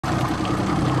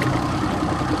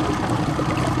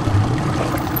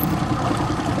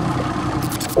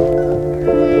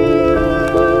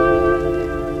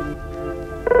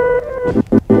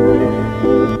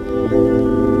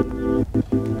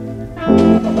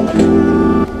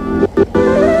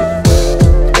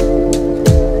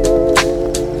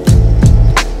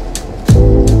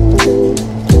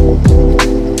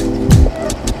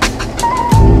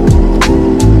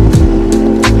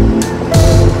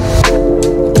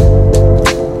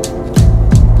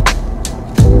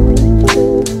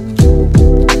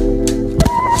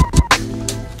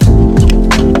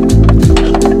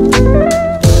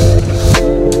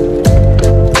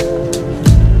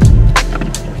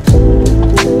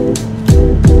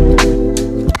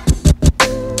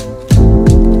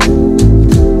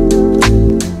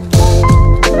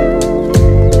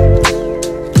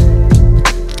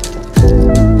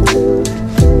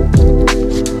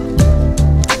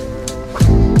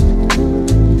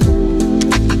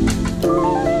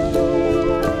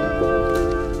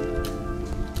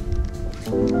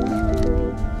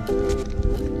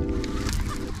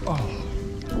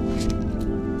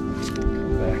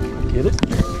Get it?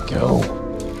 There you go.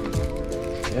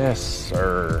 Yes,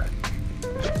 sir.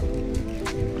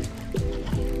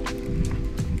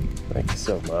 Thank you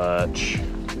so much.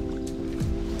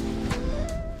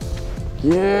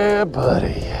 Yeah,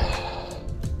 buddy.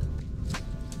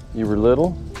 You were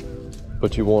little,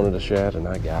 but you wanted a shad, and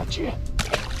I got you.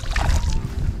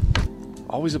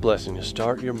 Always a blessing to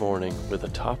start your morning with a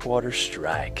topwater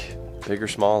strike. Big or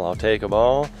small, I'll take them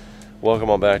all.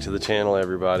 Welcome on back to the channel,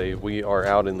 everybody. We are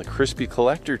out in the Crispy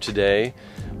Collector today.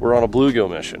 We're on a bluegill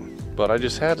mission, but I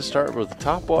just had to start with the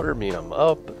topwater. I mean, I'm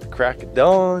up at the crack of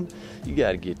dawn. You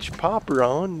gotta get your popper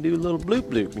on and do a little bloop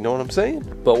bloop, you know what I'm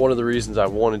saying? But one of the reasons I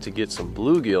wanted to get some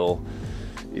bluegill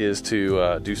is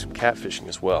to do some catfishing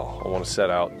as well. I want to set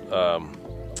out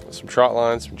some trot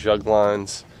lines, some jug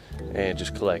lines, and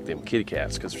just collect them kitty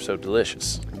cats because they're so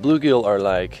delicious. Bluegill are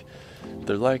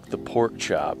they're like the pork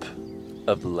chop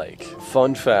of the lake.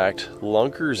 Fun fact,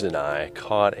 Lunkers and I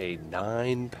caught a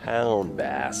 9-pound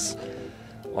bass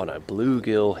on a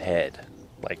bluegill head.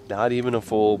 Like not even a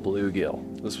full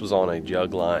bluegill. This was on a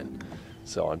jug line.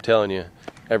 So I'm telling you,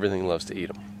 everything loves to eat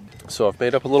them. So I've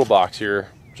made up a little box here,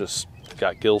 just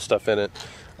got gill stuff in it.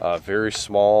 Very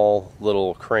small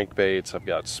little crankbaits. I've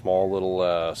got small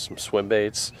little some swim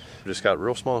baits. I've just got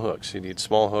real small hooks. You need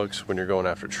small hooks when you're going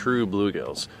after true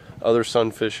bluegills. Other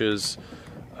sunfishes,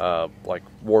 like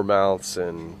warmouths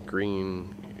and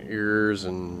green ears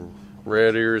and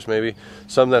red ears maybe.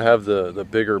 Some that have the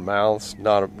bigger mouths,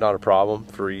 not a problem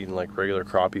for eating like regular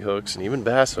crappie hooks and even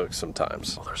bass hooks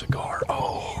sometimes. Oh, there's a gar.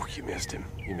 Oh, you missed him.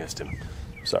 You missed him.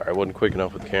 Sorry, I wasn't quick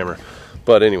enough with the camera.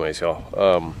 But anyways,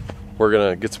 y'all, we're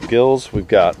gonna get some gills. We've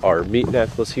got our meat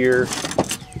necklace here.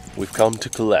 We've come to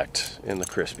collect in the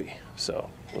Crispy. So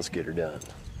let's get her done.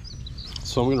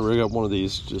 So I'm gonna rig up one of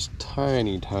these just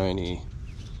tiny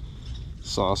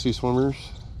saucy swimmers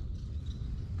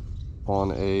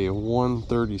on a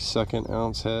 1/32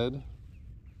 ounce head.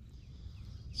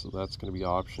 So that's going to be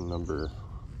option number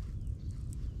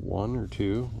 1 or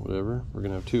 2, whatever. We're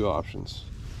going to have 2 options.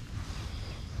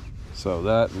 So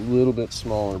that little bit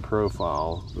smaller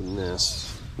profile than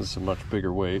this. This is a much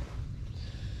bigger weight,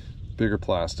 bigger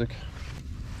plastic.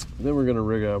 Then we're going to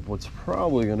rig up what's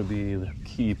probably going to be the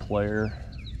key player.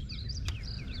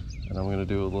 And I'm going to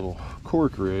do a little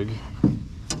cork rig.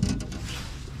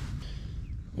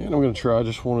 And I'm going to try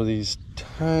just one of these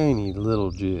tiny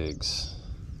little jigs.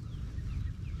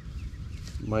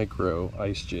 Micro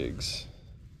ice jigs.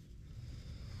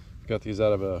 Got these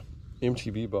out of a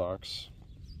MTB box.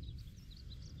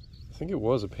 I think it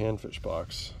was a panfish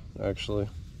box, actually.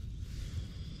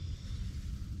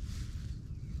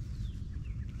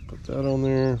 Put that on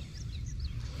there.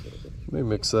 Maybe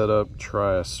mix that up,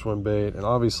 try a swim bait. And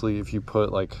obviously if you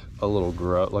put like a little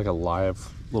grub, like a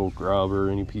live little grub or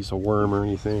any piece of worm or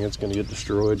anything, it's going to get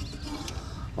destroyed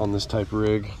on this type of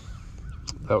rig.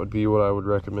 That would be what I would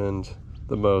recommend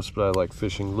the most, but I like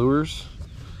fishing lures,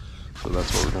 so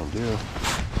that's what we're going to do.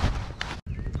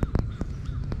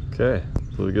 Okay,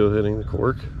 bluegill hitting the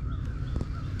cork,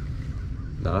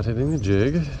 not hitting the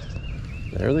jig.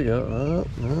 There they go.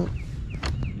 Oh.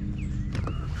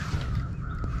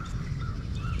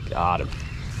 Got him.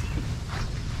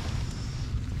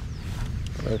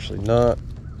 Actually not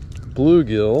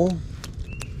bluegill,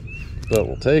 but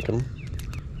we'll take them.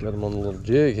 Got them on the little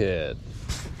jig head.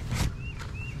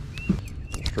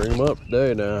 String them up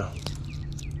today now.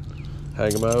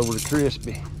 Hang them over to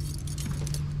Crispy.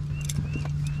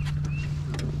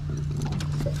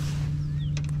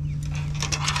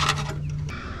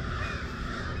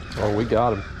 Oh, we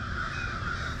got him.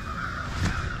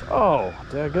 Oh,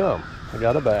 daggum. I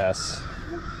got a bass.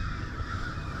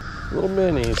 Little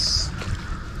minis.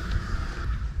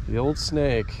 The old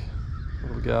snake. What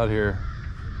do we got here?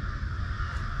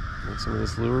 Want some of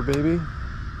this lure, baby?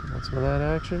 Want some of that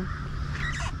action?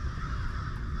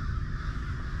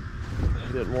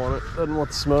 He didn't want it. Doesn't want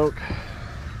the smoke.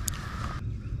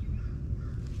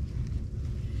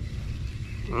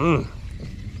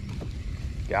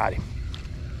 Got him.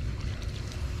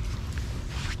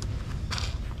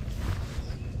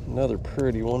 Another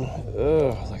pretty one.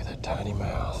 Oh, look at that tiny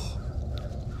mouth.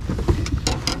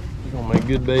 You gonna make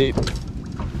good bait.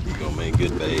 You gonna make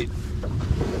good bait.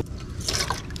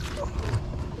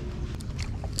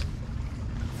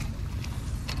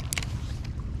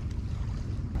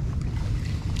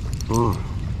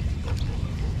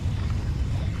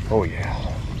 Oh yeah.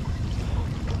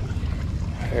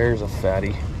 There's a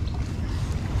fatty.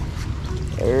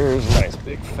 There's a nice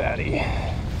big fatty.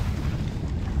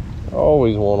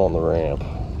 Always one on the ramp.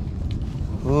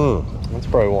 That's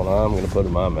probably one I'm gonna put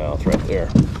in my mouth right there.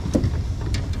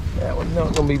 That one's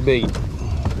not gonna be bait.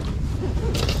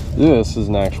 This is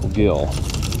an actual gill.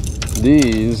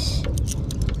 These,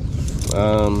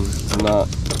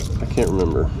 I can't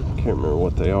remember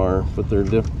what they are, but they're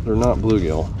not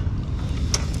bluegill.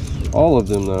 All of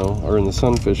them though are in the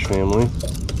sunfish family,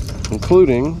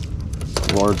 including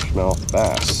largemouth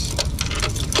bass.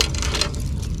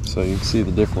 So you can see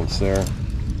the difference there.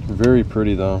 Very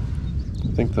pretty though. I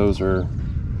think those are,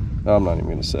 I'm not even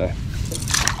gonna say.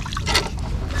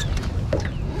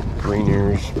 Green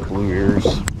ears, blue ears.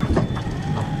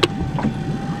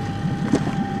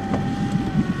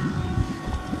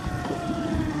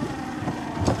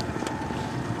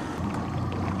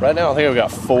 Right now I think I've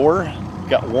got 4.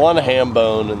 Got 1 ham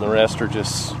bone and the rest are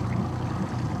just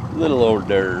little hors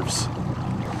d'oeuvres.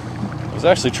 I was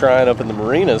actually trying up in the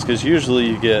marinas because usually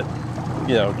you get,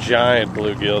 you know, giant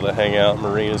bluegill that hang out in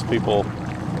marinas. People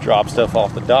drop stuff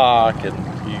off the dock and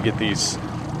you get these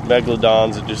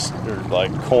megalodons that just are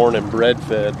like corn and bread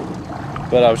fed.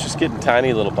 But I was just getting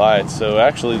tiny little bites. So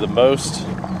actually the most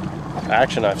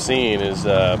action I've seen is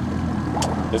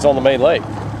on the main lake.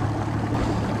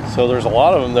 So there's a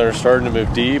lot of them that are starting to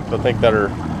move deep. I think that are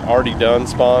already done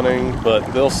spawning, but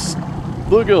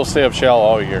bluegill will stay up shallow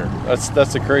all year. That's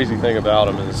the crazy thing about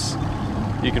them is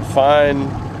you can find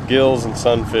gills and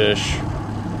sunfish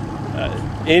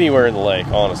anywhere in the lake.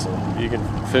 Honestly, you can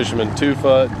fish them in 2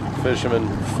 foot, fish them in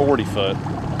 40 foot.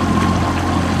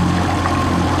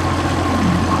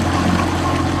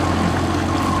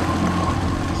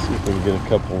 See if we can get a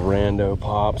couple rando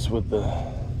pops with the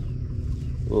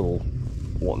little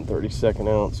 1/32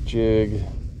 ounce jig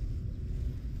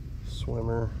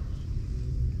swimmer.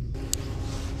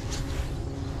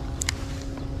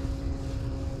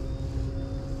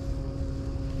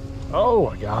 Oh,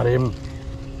 I got him.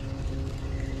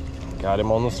 Got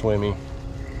him on the swimmy.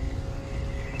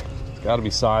 It's got to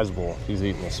be sizable if he's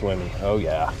eating a swimmy. Oh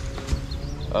yeah.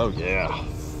 Oh yeah.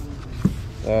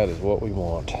 That is what we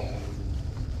want.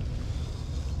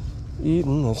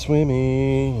 Eating the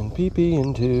swimmy and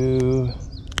pee-peeing too.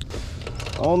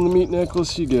 On the meat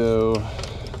necklace you go.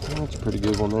 That's a pretty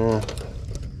good one there.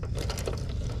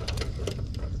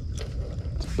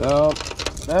 It's about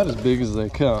as big as they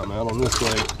come out on this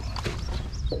lake.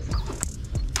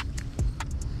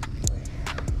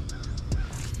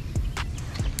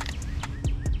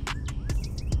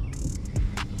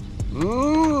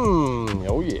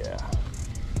 Oh yeah.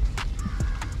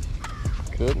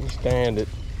 Couldn't stand it.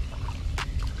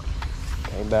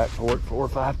 Came back for it 4 or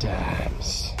 5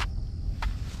 times.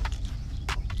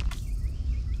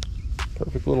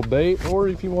 Perfect little bait, or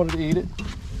if you wanted to eat it,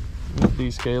 you can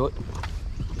descale it.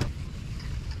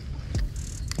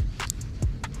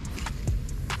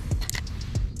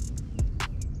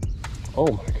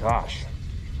 Oh my gosh.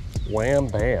 Wham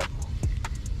bam.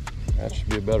 That should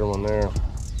be a better one there.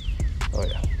 Oh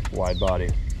yeah, wide body.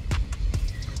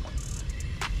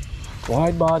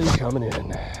 Wide body coming in.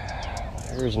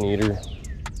 There's an eater.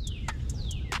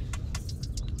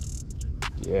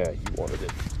 Yeah, you wanted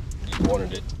it. You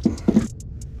wanted it.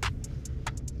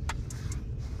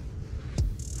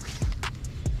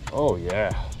 Oh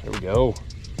yeah, there we go.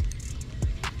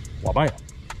 Wabam.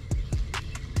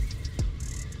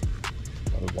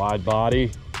 Another wide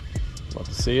body. Love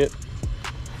to see it.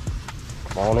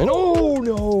 Come on in. Oh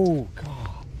no!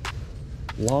 God.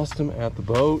 Lost him at the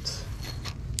boat.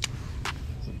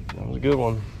 That was a good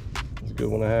one. That was a good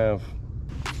one to have.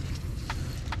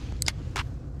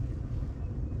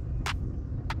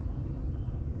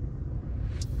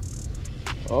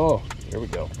 Oh, here we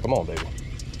go. Come on, baby.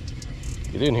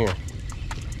 Get in here.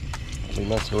 Be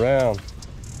messing around.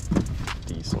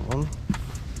 Decent one.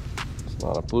 It's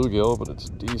not a bluegill, but it's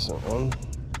a decent one.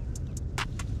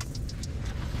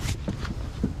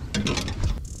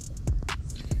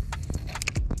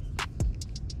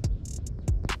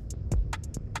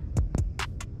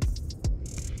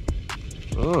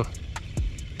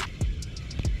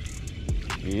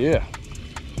 Yeah.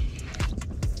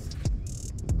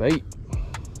 Bait.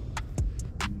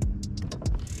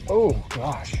 Oh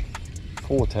gosh.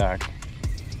 Full attack.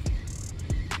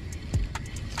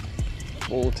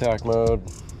 Full attack mode.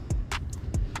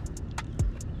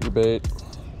 Your bait.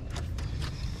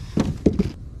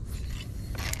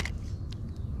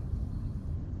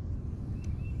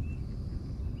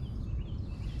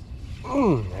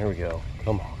 There we go.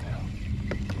 Come on now.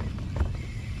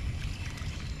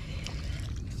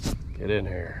 Get in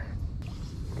here.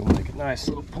 Gonna make a nice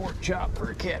little pork chop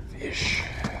for a catfish.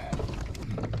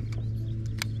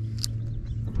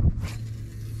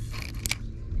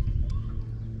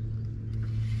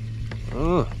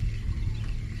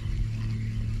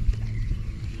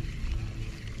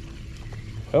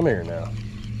 Come here now.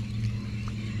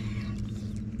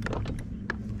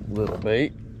 Little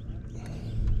bait.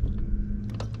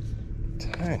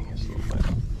 Tiniest little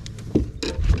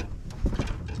bait.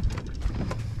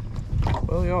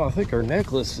 Well, y'all, I think our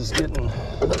necklace is getting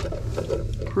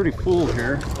pretty full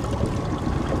here.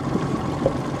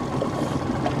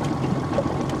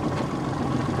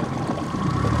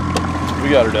 We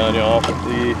got her done, y'all.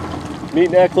 The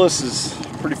meat necklace is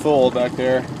pretty full back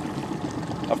there.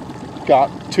 I've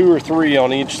got 2 or 3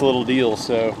 on each little deal,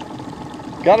 so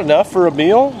got enough for a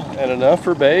meal and enough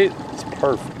for bait. It's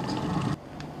perfect.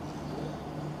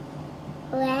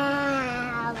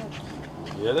 Wow.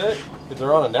 Get it? Because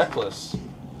they're on a necklace.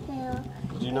 Yeah.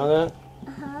 Did you know that?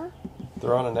 Uh-huh.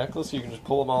 They're on a necklace, you can just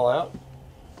pull them all out.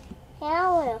 Yeah, I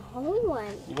want to hold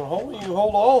one. You can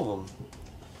hold all of them.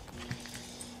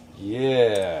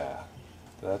 Yeah,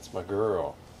 that's my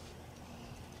girl.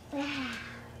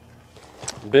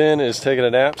 Ben is taking a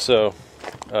nap, so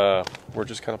we're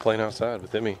just kind of playing outside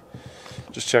with Emmy.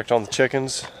 Just checked on the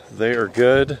chickens. They are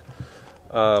good.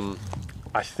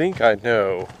 I think I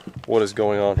know what is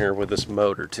going on here with this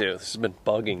motor too. This has been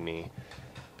bugging me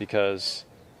because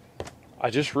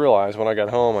I just realized when I got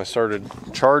home, I started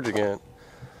charging it.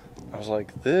 I was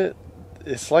like,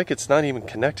 it's like it's not even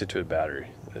connected to a battery.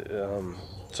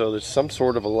 So there's some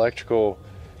sort of electrical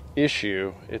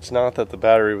issue. It's not that the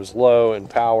battery was low in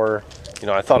power. You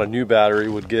know, I thought a new battery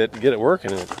would get it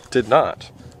working, and it did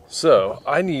not. So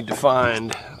I need to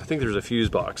find, I think there's a fuse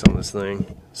box on this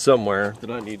thing somewhere that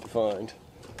I need to find.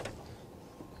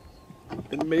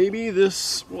 And maybe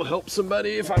this will help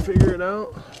somebody if I figure it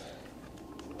out.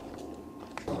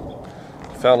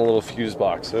 Found a little fuse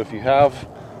box. So if you have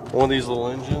one of these little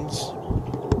engines,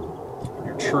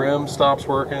 your trim stops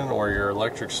working or your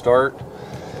electric start,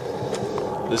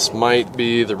 this might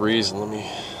be the reason.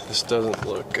 This doesn't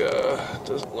look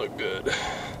good.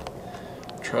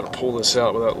 Try to pull this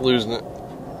out without losing it.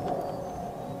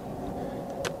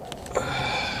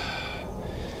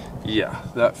 Yeah,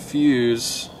 that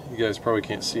fuse, you guys probably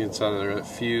can't see inside of there, that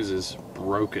fuse is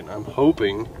broken. I'm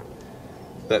hoping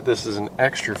that this is an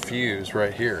extra fuse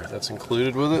right here that's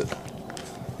included with it.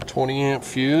 20 amp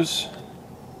fuse.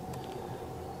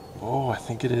 Oh, I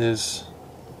think it is.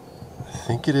 I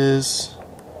think it is.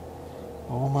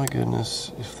 Oh my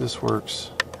goodness, if this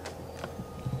works.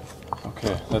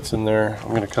 Okay, that's in there.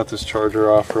 I'm gonna cut this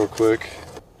charger off real quick.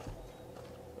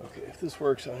 Okay, if this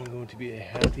works, I'm going to be a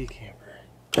happy camper.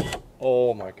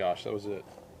 Oh my gosh, that was it.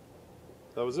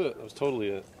 That was it. That was totally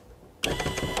it.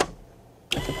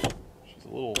 She's a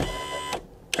little...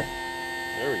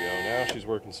 There we go. Now she's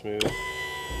working smooth.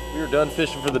 We are done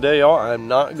fishing for the day, y'all. I'm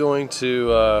not going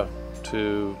to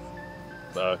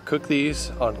cook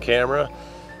these on camera.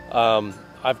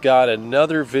 I've got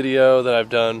another video that I've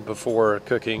done before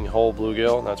cooking whole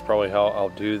bluegill, and that's probably how I'll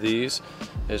do these.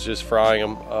 Is just frying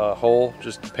them whole,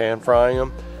 just pan frying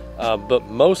them. But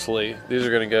mostly these are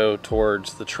going to go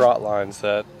towards the trot lines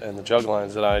and the jug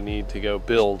lines that I need to go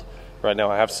build. Right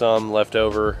now I have some left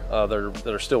over that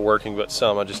are still working, but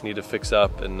some I just need to fix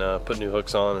up and put new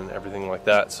hooks on and everything like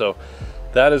that. So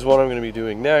that is what I'm going to be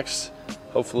doing next.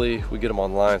 Hopefully we get them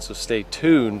online, so stay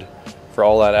tuned for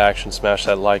all that action. Smash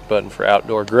that like button for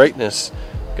outdoor greatness.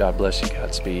 God bless you,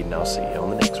 Godspeed, and I'll see you on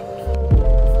the next one.